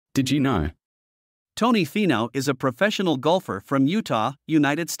Did you know? Tony Finau is a professional golfer from Utah,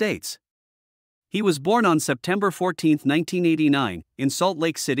 United States. He was born on September 14, 1989, in Salt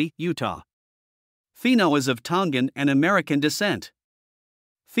Lake City, Utah. Finau is of Tongan and American descent.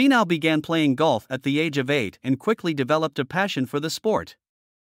 Finau began playing golf at the age of 8 and quickly developed a passion for the sport.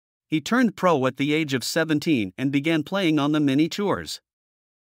 He turned pro at the age of 17 and began playing on the mini tours.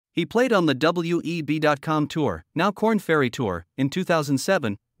 He played on the WEB.com Tour, now Korn Ferry Tour, in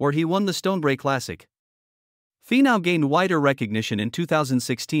 2007, where he won the Stonebray Classic. Finau gained wider recognition in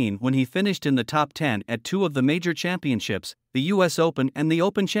 2016 when he finished in the top 10 at two of the major championships, the US Open and the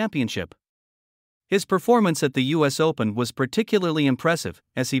Open Championship. His performance at the US Open was particularly impressive,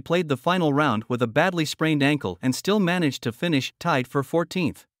 as he played the final round with a badly sprained ankle and still managed to finish tied for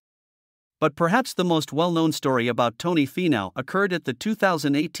 14th. But perhaps the most well-known story about Tony Finau occurred at the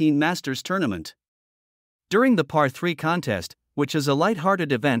 2018 Masters tournament. During the Par-3 contest, which is a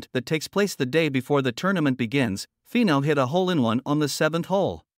light-hearted event that takes place the day before the tournament begins, Finau hit a hole-in-one on the 7th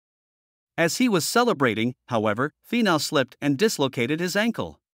hole. As he was celebrating, however, Finau slipped and dislocated his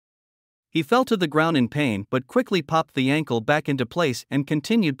ankle. He fell to the ground in pain but quickly popped the ankle back into place and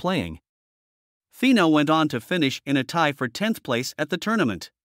continued playing. Finau went on to finish in a tie for 10th place at the tournament.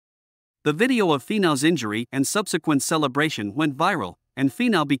 The video of Finau's injury and subsequent celebration went viral, and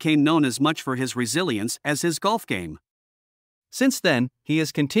Finau became known as much for his resilience as his golf game. Since then, he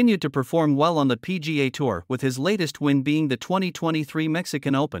has continued to perform well on the PGA Tour, with his latest win being the 2023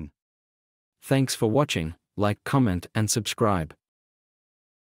 Mexican Open. Thanks for watching. Like, comment, and subscribe.